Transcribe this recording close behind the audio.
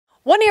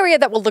One area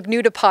that will look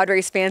new to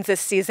Padres fans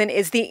this season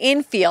is the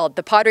infield.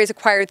 The Padres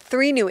acquired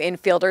 3 new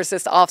infielders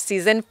this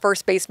offseason: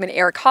 first baseman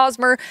Eric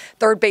Hosmer,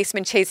 third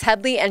baseman Chase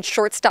Headley, and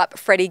shortstop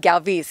Freddy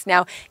Galvis.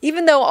 Now,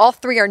 even though all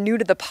 3 are new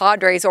to the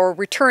Padres or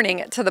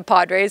returning to the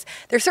Padres,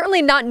 they're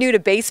certainly not new to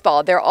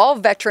baseball. They're all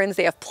veterans.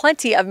 They have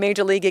plenty of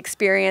major league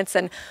experience.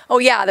 And, oh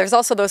yeah, there's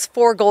also those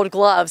 4 gold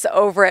gloves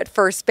over at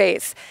first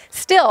base.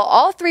 Still,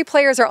 all 3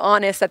 players are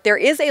honest that there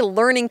is a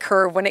learning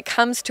curve when it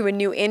comes to a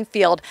new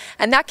infield,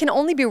 and that can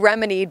only be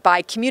remedied by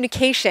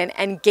communication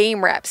and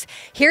game reps.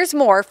 Here's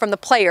more from the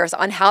players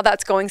on how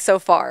that's going so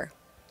far.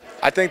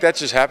 I think that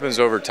just happens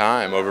over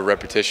time, over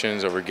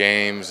repetitions, over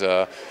games.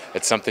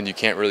 It's something you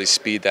can't really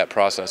speed that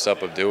process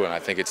up of doing. I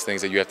think it's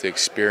things that you have to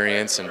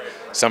experience, and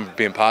some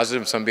being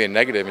positive and some being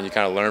negative, and you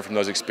kind of learn from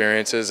those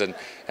experiences, and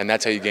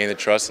that's how you gain the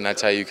trust, and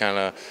that's how you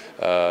kind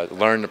of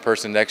learn the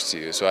person next to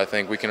you. So I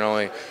think we can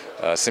only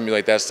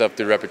simulate that stuff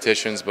through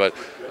repetitions, but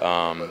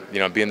you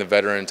know, being the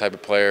veteran type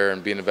of player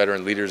and being the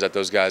veteran leaders that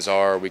those guys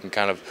are, we can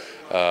kind of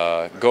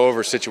go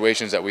over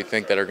situations that we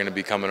think that are going to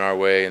be coming our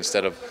way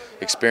instead of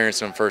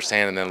experiencing them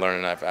firsthand and then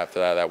learning after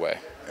that way.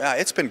 Yeah,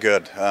 it's been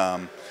good.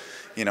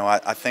 You know,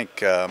 I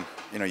think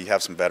you know, you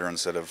have some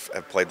veterans that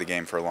have played the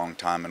game for a long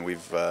time, and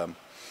we've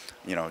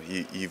you know,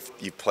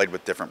 you've played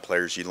with different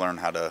players. You learn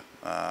how to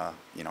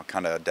you know,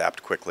 kind of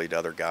adapt quickly to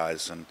other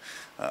guys, and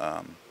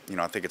you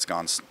know, I think it's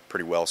gone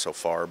pretty well so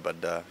far. But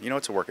you know,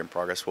 it's a work in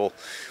progress. We'll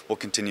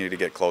continue to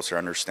get closer,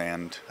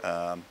 understand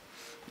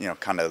you know,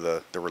 kind of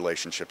the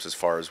relationships as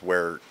far as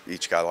where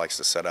each guy likes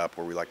to set up,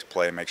 where we like to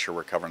play, and make sure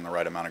we're covering the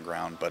right amount of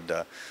ground. But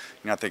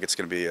you know, I think it's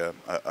going to be a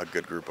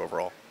good group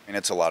overall. And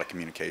it's a lot of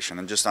communication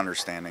and just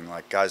understanding.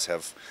 Like, guys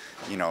have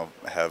you know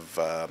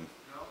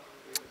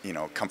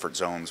comfort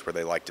zones where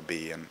they like to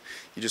be, and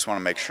you just want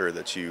to make sure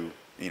that you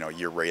know,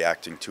 you're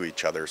reacting to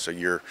each other. So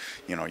you're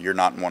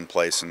not in one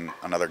place and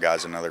another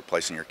guy's in another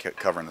place, and you're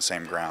covering the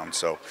same ground.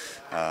 So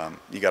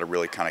you got to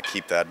really kind of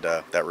keep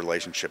that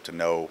relationship to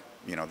know,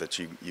 you know, that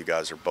you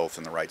guys are both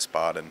in the right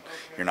spot, and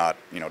you're not,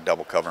 you know,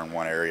 double covering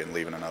one area and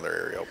leaving another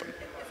area open.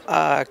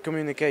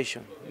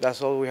 Communication.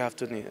 That's all we have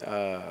to need.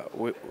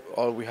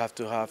 We have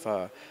to have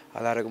a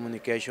lot of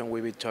communication.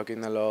 We've been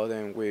talking a lot,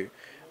 and we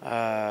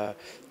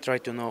try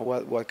to know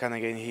what kind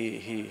of game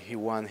he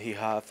want, he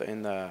have,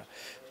 and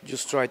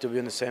just try to be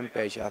on the same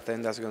page. I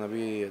think that's going to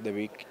be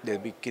the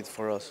big key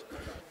for us.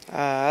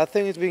 I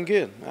think it's been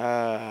good.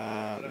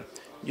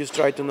 Just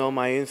try to know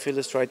my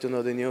infielders, try to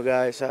know the new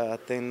guys. I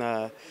think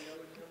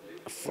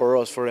for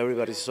us, for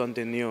everybody, it's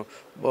something new.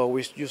 But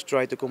we just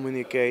try to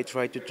communicate,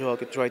 try to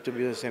talk, try to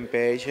be on the same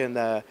page,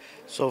 and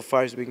so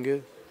far it's been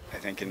good. I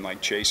think in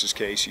like Chase's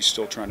case, he's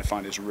still trying to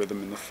find his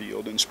rhythm in the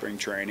field in spring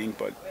training,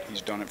 but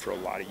he's done it for a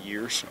lot of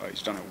years.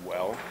 He's done it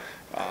well.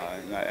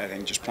 And I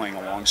think just playing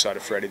alongside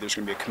of Freddie, there's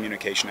going to be a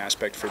communication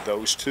aspect for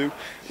those two.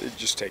 It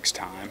just takes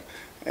time.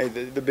 Hey,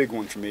 the big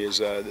one for me is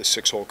the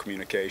 6-hole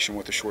communication,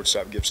 what the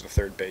shortstop gives the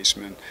third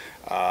baseman.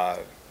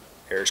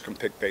 Eric's can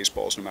pick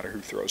baseballs no matter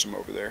who throws them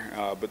over there.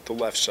 But the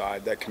left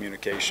side, that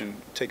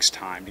communication, takes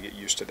time to get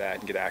used to that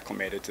and get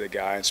acclimated to the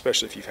guy,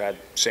 especially if you've had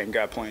the same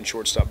guy playing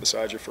shortstop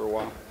beside you for a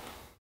while.